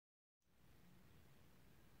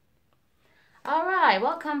Alright,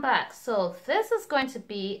 welcome back. So this is going to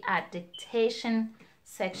be a dictation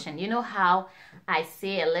section. You know how I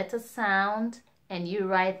say a letter sound and you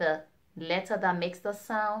write the letter that makes the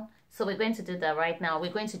sound? So we're going to do that right now.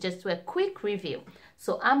 We're going to just do a quick review.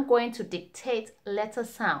 So I'm going to dictate letter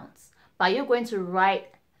sounds, but you're going to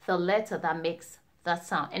write the letter that makes that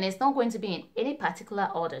sound. And it's not going to be in any particular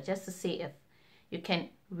order, just to see if you can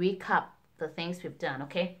recap the things we've done,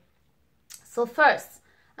 okay? So first,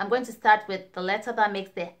 I'm going to start with the letter that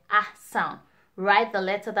makes the ah sound. Write the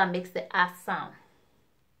letter that makes the ah sound.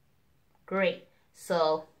 Great.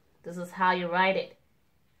 So this is how you write it.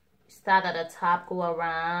 Start at the top, go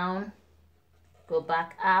around, go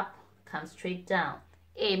back up, come straight down.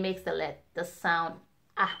 A makes the sound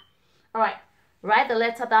ah. All right. Write the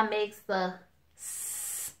letter that makes the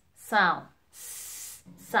s sound. S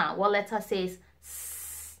sound. What letter says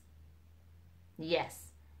s? Yes,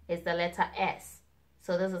 it's the letter S.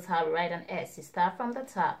 So this is how we write an S. You start from the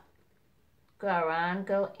top, go around,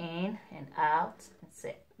 go in and out. That's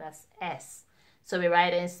it. That's S. So we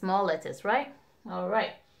write it in small letters, right? All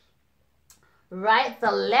right. Write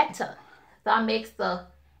the letter that makes the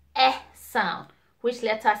eh sound. Which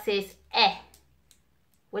letter says eh?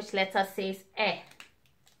 Which letter says eh?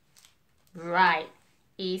 Right.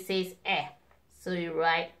 E says eh. So you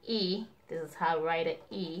write E. This is how we write an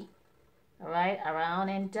E. All right, around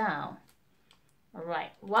and down. All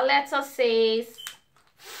right, what letter says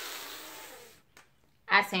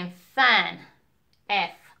as in fan?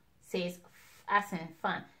 F says as in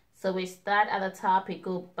fan. So we start at the top, we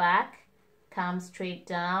go back, come straight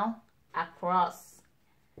down, across,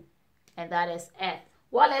 and that is F.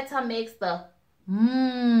 What letter makes the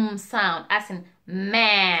sound? As in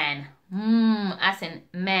man. As in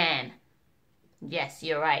man. Yes,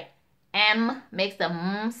 you're right. M makes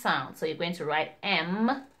the sound. So you're going to write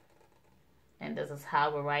M. And this is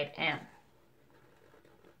how we write M.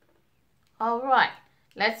 All right.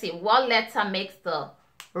 Let's see. What letter makes the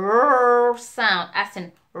R sound? As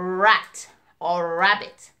in rat or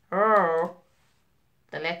rabbit. R.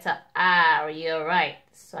 The letter R. You're right.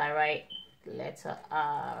 So I write letter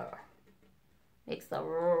R. Makes the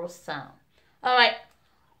R sound. All right.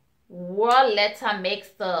 What letter makes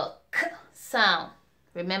the K sound?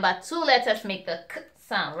 Remember, two letters make the K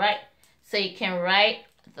sound, right? So you can write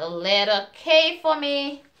the letter K for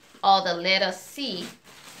me or the letter C,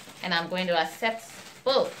 and I'm going to accept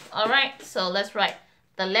both. All right, so let's write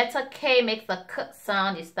the letter K makes the K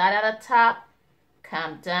sound. You start at the top,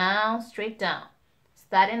 come down, straight down,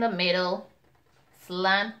 start in the middle,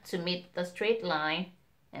 slant to meet the straight line,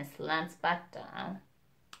 and slants back down,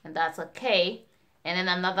 and that's a K. And then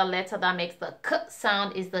another letter that makes the K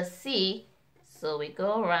sound is the C. So we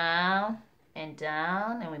go around and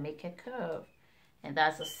down and we make a curve. And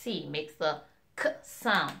that's a C, makes the K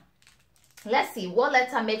sound. Let's see, what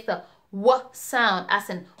letter makes the W sound? As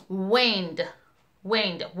in wind.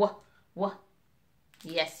 Wind, W.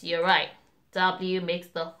 Yes, you're right. W makes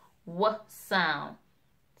the W sound.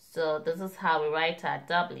 So this is how we write our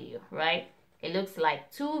W, right? It looks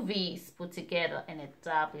like two V's put together and a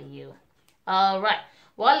W. All right.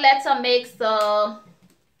 What letter makes the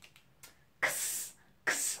X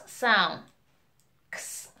sound?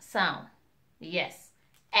 X sound. Yes,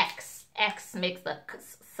 X. X makes the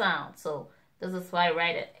X sound. So this is why I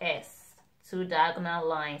write it S. Two diagonal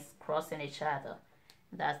lines crossing each other.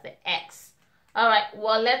 That's the X. All right.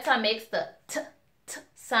 What letter makes the T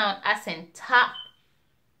sound? As in top.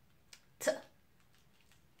 T.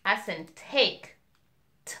 As in take.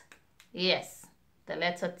 T. Yes, the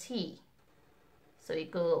letter T. So you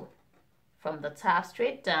go from the top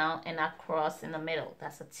straight down and across in the middle.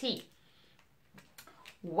 That's a T.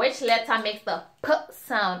 Which letter makes the P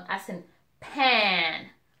sound? As in pan.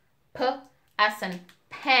 P as in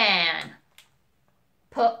pan.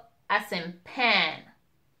 P as in pan.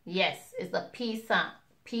 Yes, it's the P sound.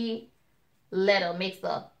 P letter makes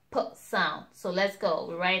the P sound. So let's go.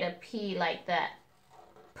 We write a P like that.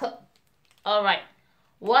 P. All right.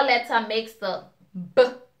 What letter makes the B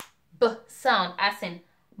sound? As in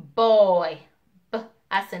boy. B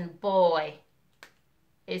as in boy.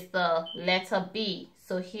 It's the letter B.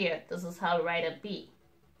 So here, this is how we write a B.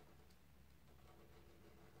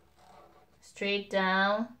 Straight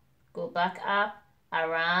down, go back up,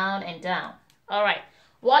 around and down. All right.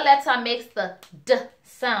 What letter makes the D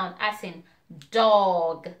sound? As in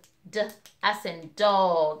dog. D as in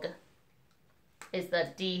dog. It's the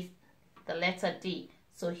D, the letter D.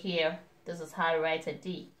 So here, this is how we write a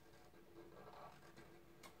D.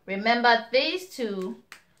 Remember, these two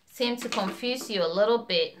seem to confuse you a little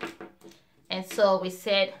bit. And so we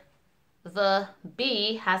said the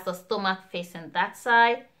B has the stomach facing that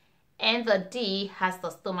side and the D has the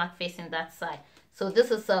stomach facing that side. So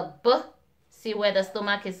this is a B. See where the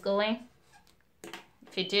stomach is going?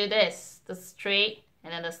 If you do this straight,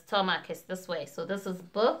 and then the stomach is this way. So this is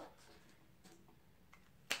B.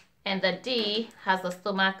 And the D has the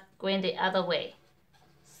stomach going the other way.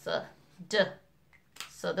 So D.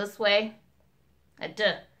 So this way, a D.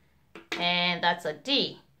 And that's a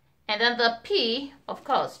D. And then the P, of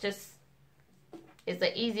course, just is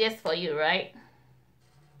the easiest for you, right?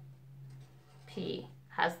 P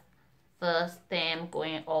has the stem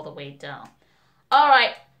going all the way down. All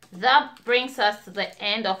right, that brings us to the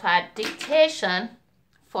end of our dictation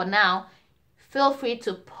for now. Feel free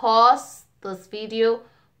to pause this video,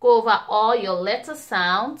 go over all your letter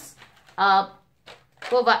sounds,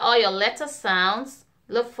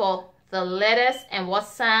 look for the letters and what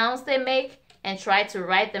sounds they make, and try to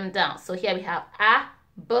write them down. So here we have A,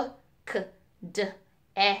 B, K, D, E,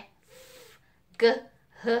 F, G,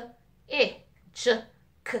 H, I, J,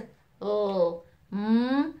 K, L,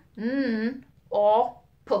 M, N, O,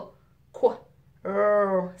 P, Q,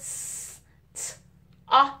 R, S, T,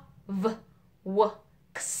 A, V, W,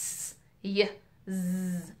 X, Y,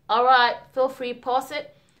 Z. All right, feel free, pause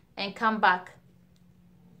it and come back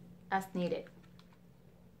as needed.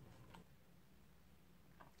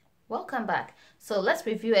 Welcome back. So let's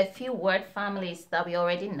review a few word families that we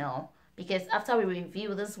already know, because after we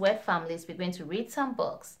review these word families, we're going to read some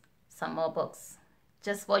books, some more books,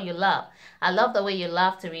 just what you love. I love the way you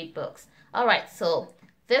love to read books. All right, so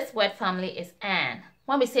this word family is an.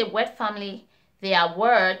 When we say word family, they are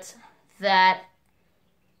words that,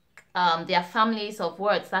 they are families of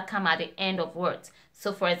words that come at the end of words.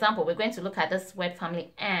 So for example, we're going to look at this word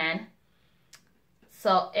family an.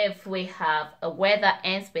 So if we have a word that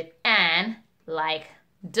ends with an, like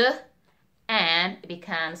D, and it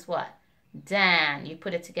becomes what? Dan. You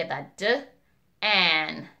put it together, D,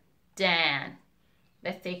 and Dan.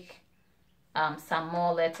 Let's take some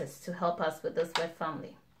more letters to help us with this word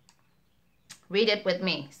family. Read it with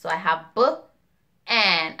me. So I have B,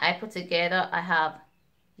 and I put together, I have,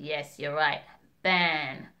 yes, you're right,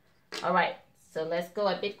 ban. All right, so let's go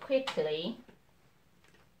a bit quickly.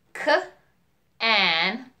 K,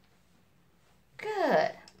 and,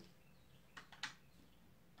 good.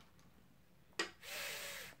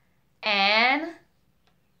 And,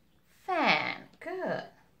 fan, good.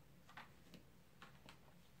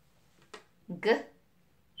 G,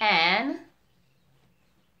 and,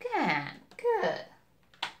 gan, good.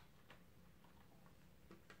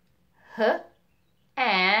 H,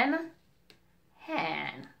 and,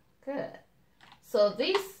 han, good. So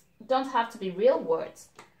these don't have to be real words.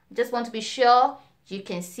 Just want to be sure you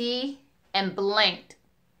can see and blink.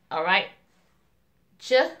 All right.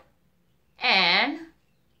 J, and,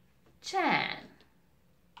 Jan.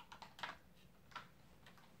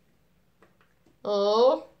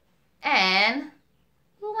 L, and,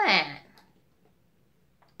 Lan.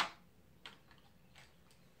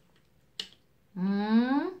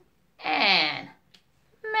 M, and,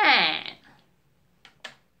 man.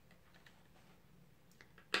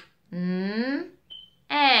 N,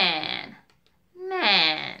 and,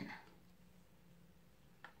 nan.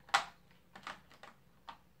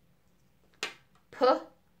 P,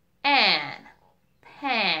 and,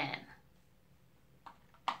 pan.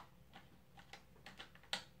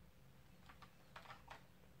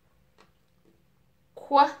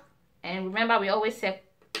 Qu, and remember we always say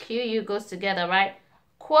QU goes together, right?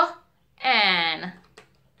 Qu, and,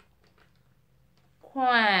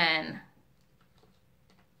 quan.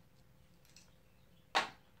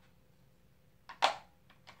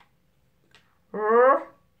 R,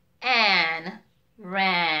 and,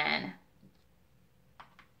 ran.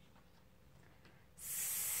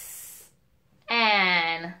 S,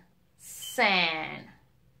 and, san.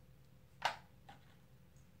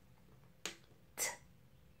 T,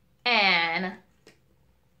 and,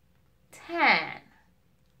 tan.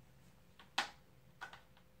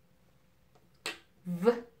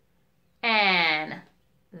 V, and,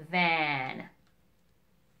 van.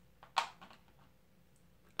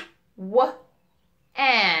 W,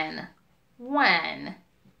 and, when.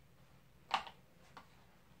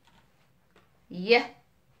 Y,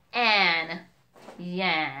 and,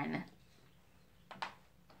 yan.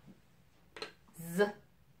 Z,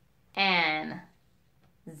 and,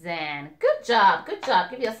 zan. Good job, good job.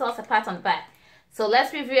 Give yourselves a pat on the back. So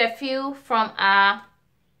let's review a few from our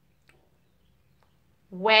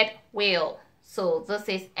word wheel. So this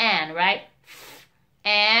is an, right?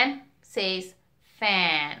 And says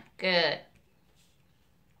fan. Good.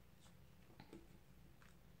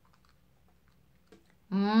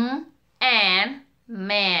 M, and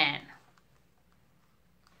man.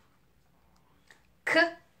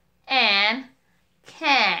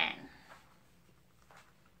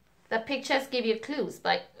 pictures give you clues,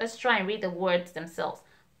 but let's try and read the words themselves.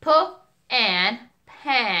 P and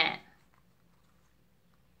pan.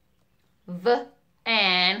 V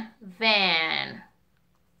and van.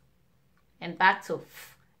 And back to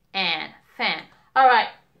f and fan. All right.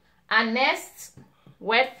 Our next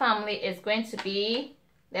word family is going to be,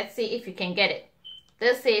 let's see if you can get it.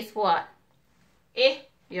 This says what? I,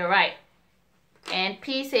 you're right. And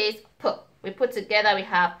P says P. We put together, we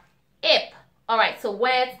have ip. All right, so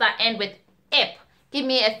words that end with ip. Give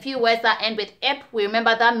me a few words that end with ip. We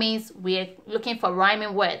remember that means we're looking for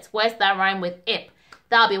rhyming words. Words that rhyme with ip.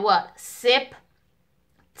 That'll be what? Sip,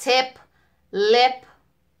 tip, lip,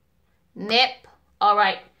 nip. All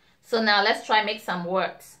right, so now let's try and make some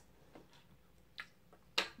words.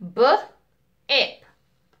 B, ip.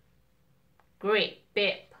 Great,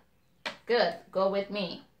 bip. Good, go with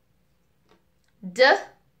me. D,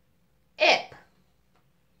 ip.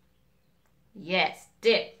 Yes,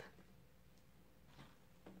 dip.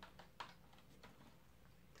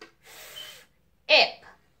 Ip.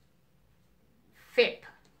 Fip.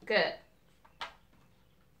 Good.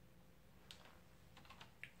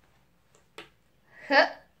 H,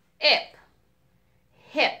 ip.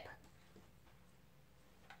 Hip.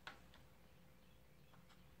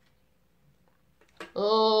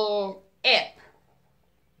 L, ip.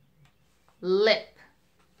 Lip.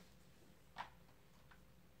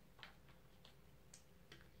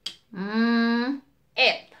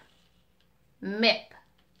 Ip. Mip.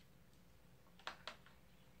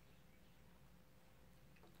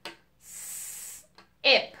 S,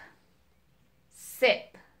 ip.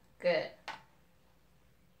 Sip. Good.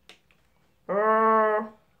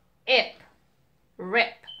 R, ip.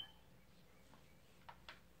 Rip.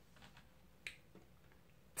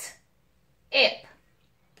 T, ip.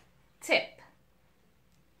 Tip.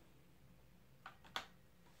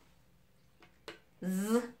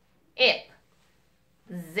 Z, ip.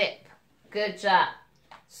 Zip. Good job.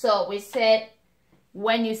 So we said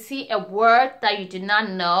when you see a word that you do not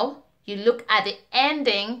know, you look at the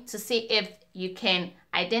ending to see if you can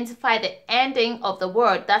identify the ending of the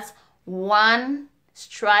word. That's one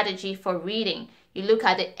strategy for reading. You look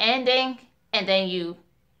at the ending and then you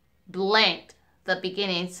blend the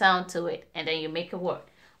beginning sound to it and then you make a word.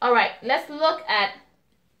 All right, let's look at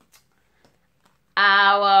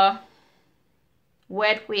our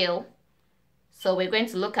word wheel. So we're going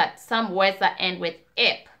to look at some words that end with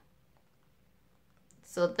ip.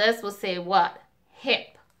 So this will say what?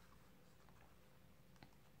 Hip.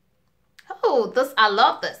 Oh, this, I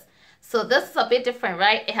love this. So this is a bit different,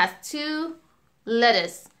 right? It has two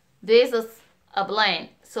letters. This is a blend.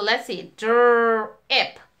 So let's see.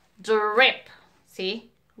 Drip. Drip. See?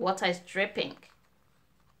 Water is dripping.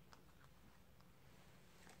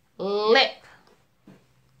 Lip.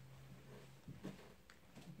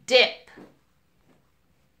 Dip.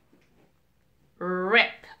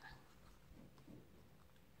 Rip.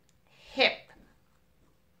 Hip.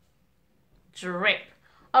 Drip.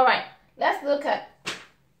 All right, let's look at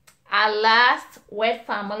our last word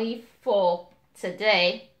family for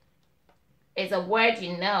today. Is a word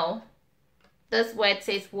you know. This word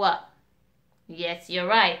says what? Yes, you're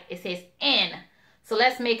right. It says in. So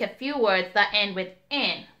let's make a few words that end with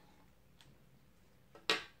in.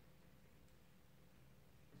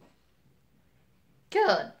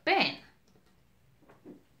 Good. Ben.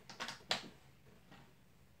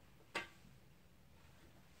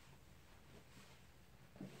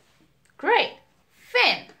 Great.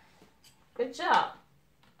 Fin. Good job.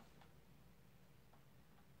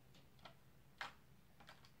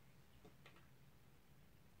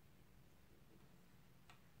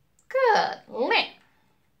 Good. Lint.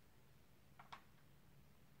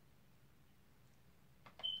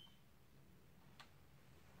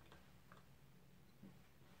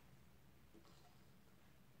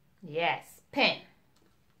 Yes. Pin.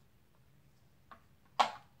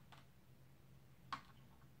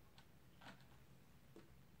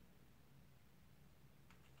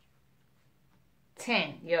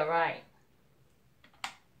 Tin. You're right.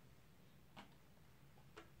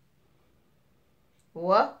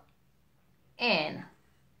 In.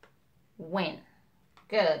 Win.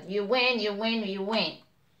 Good. You win, you win, you win.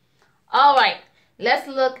 All right. Let's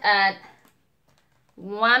look at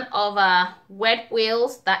one of our word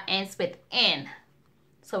wheels that ends with in.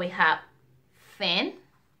 So we have fin,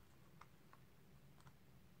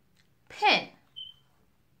 pin,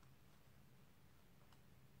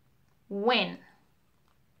 win.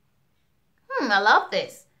 I love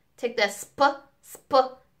this. Take the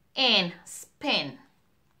in, spin.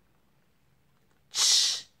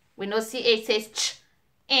 Ch. We know CH says ch,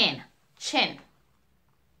 in, chin.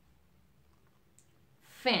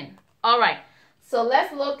 Fin. All right, so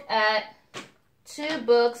let's look at two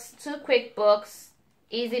quick books,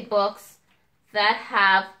 easy books that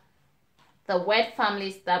have the word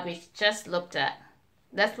families that we just looked at.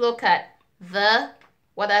 Let's look at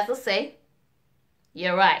what does it say?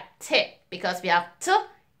 You're right, tip, because we have t,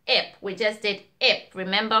 ip. We just did ip,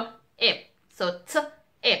 remember? Ip. So t,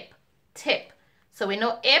 ip, tip. So we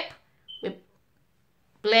know ip, we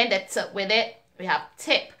blend the t with it, we have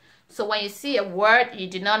tip. So when you see a word you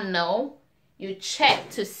do not know, you check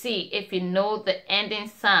to see if you know the ending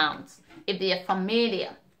sounds. If they are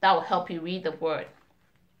familiar, that will help you read the word.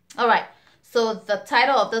 All right, so the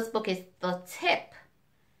title of this book is The Tip,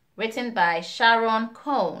 written by Sharon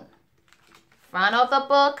Cohn. Front of the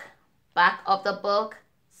book, back of the book,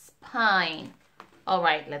 spine. All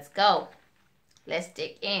right, let's go. Let's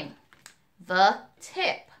dig in. The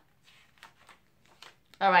tip.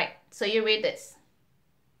 All right, so you read this.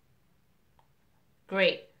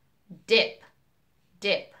 Great. Dip,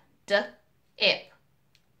 dip, d, ip,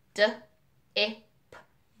 d, ip,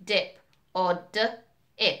 dip, or d,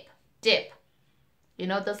 ip, dip. You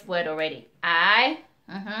know this word already.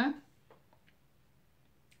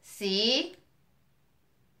 See,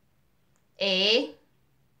 a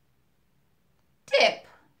dip.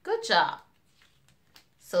 Good job.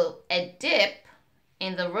 So a dip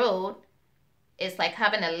in the road is like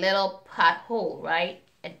having a little pothole, right?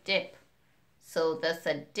 A dip. So that's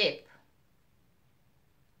a dip.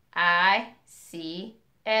 I see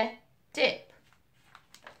a dip.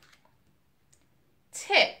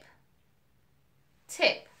 Tip.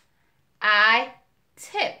 Tip. I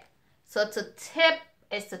tip. So to tip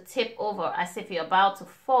is to tip over, as if you're about to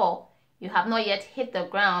fall. You have not yet hit the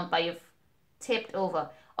ground, but you've tipped over.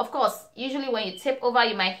 Of course, usually when you tip over,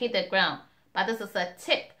 you might hit the ground, but this is a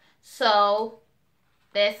tip. So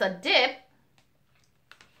there's a dip.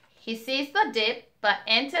 He sees the dip, but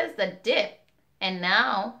enters the dip, and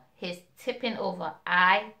now he's tipping over.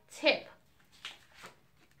 I tip.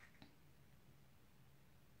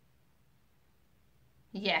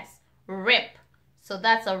 Yes, rip. So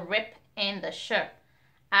that's a rip in the shirt.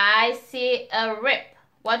 I see a rip.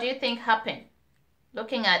 What do you think happened?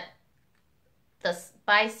 Looking at the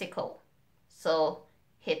bicycle. So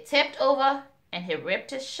he tipped over and he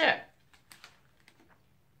ripped his shirt.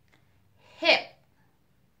 Hip.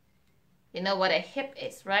 You know what a hip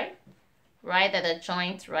is, right? Right at the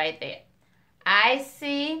joint right there. I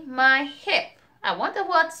see my hip. I wonder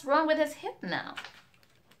what's wrong with his hip now.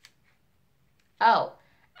 Oh,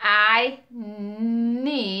 I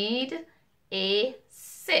need a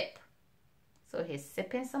sip. So he's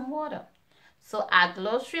sipping some water. So our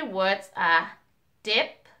glossary words are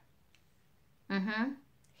dip,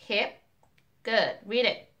 hip, good, read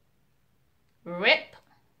it, rip,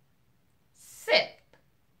 sip,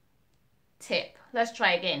 tip. Let's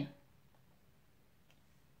try again.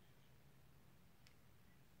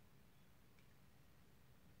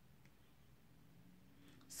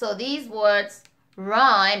 So these words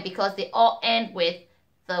rhyme because they all end with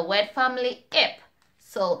the word family ip.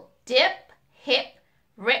 So dip, hip,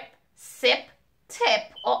 rip, sip, tip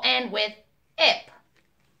all end with ip.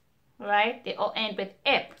 Right? They all end with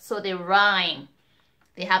ip. So they rhyme.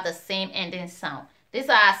 They have the same ending sound. These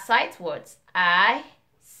are our sight words. I,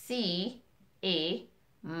 see, a,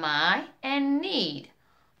 my, and need.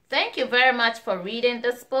 Thank you very much for reading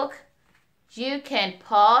this book. You can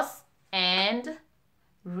pause and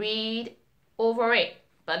read over it.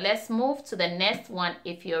 But let's move to the next one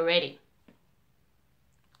if you're ready.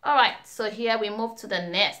 All right, so here we move to the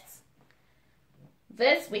next.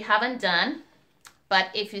 This we haven't done, but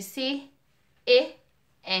if you see E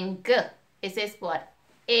and G, it says what?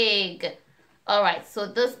 Egg. All right, so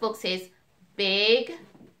this book says Big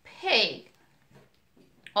Pig.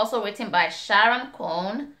 Also written by Sharon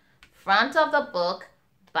Cohn. Front of the book,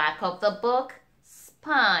 back of the book,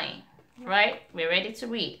 spine. Right? We're ready to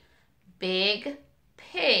read. Big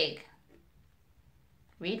Pig.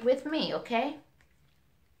 Read with me, okay?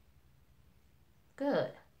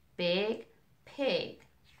 Good. Big Pig.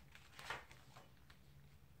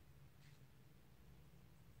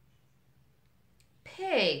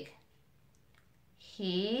 Pig.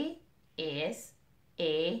 He is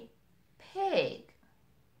a pig.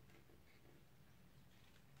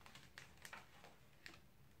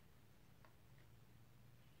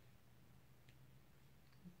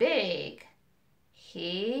 Big.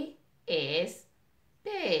 He is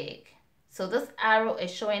big. So this arrow is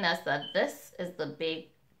showing us that this is the big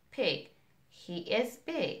pig. He is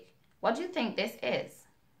big. What do you think this is?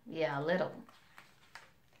 Yeah, a little.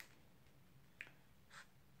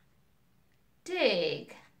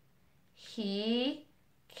 Dig. He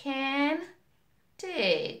can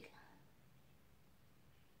dig.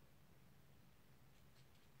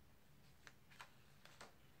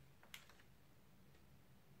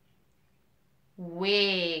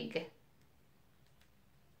 wig.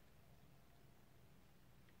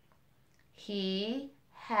 He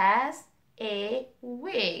has a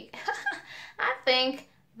wig. I think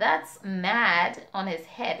that's mad on his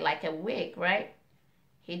head, like a wig, right?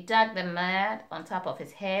 He dug the mud on top of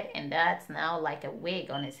his head, and that's now like a wig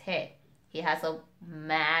on his head. He has a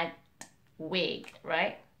mad wig,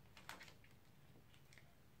 right?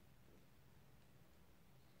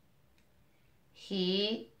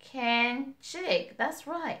 He can jig. That's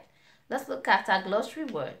right. Let's look at our glossary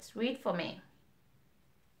words. Read for me.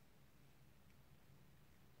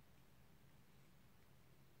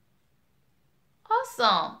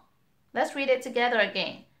 Awesome. Let's read it together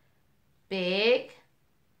again. Big,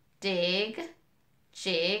 dig,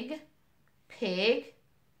 jig, pig,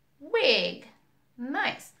 wig.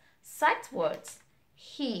 Nice. Sight words.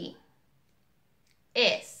 He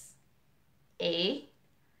is, a,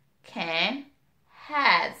 can,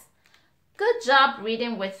 has. Good job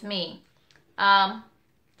reading with me.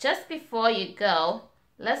 Just before you go,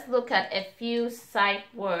 let's look at a few sight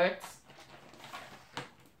words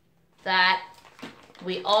that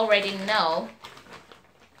we already know,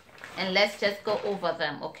 and let's just go over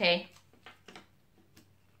them, okay?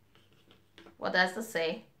 What does it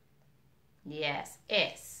say? Yes,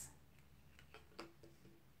 is.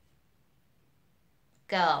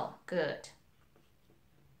 Go, good.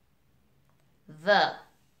 The,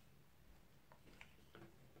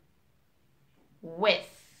 with.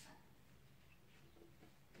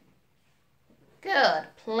 Good,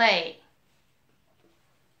 play.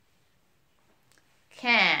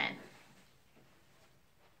 Can,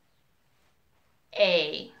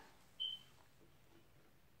 a,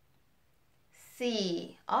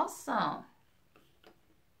 see, awesome.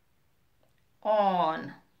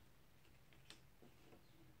 On,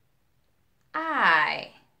 I.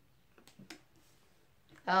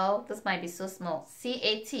 Oh, this might be so small.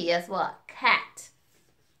 C-A-T as well, cat.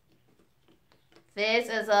 This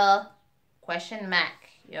is a question mark.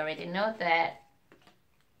 You already know that.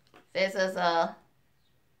 This is a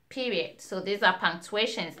period. So these are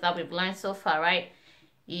punctuations that we've learned so far, right?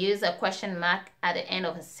 You use a question mark at the end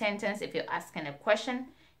of a sentence if you're asking a question.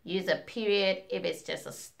 Use a period if it's just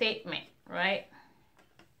a statement, right?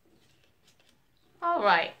 All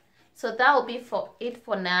right. So that will be for it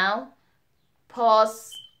for now.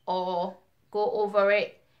 Pause or go over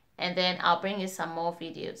it, and then I'll bring you some more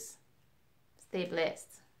videos. Stay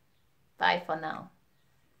blessed. Bye for now.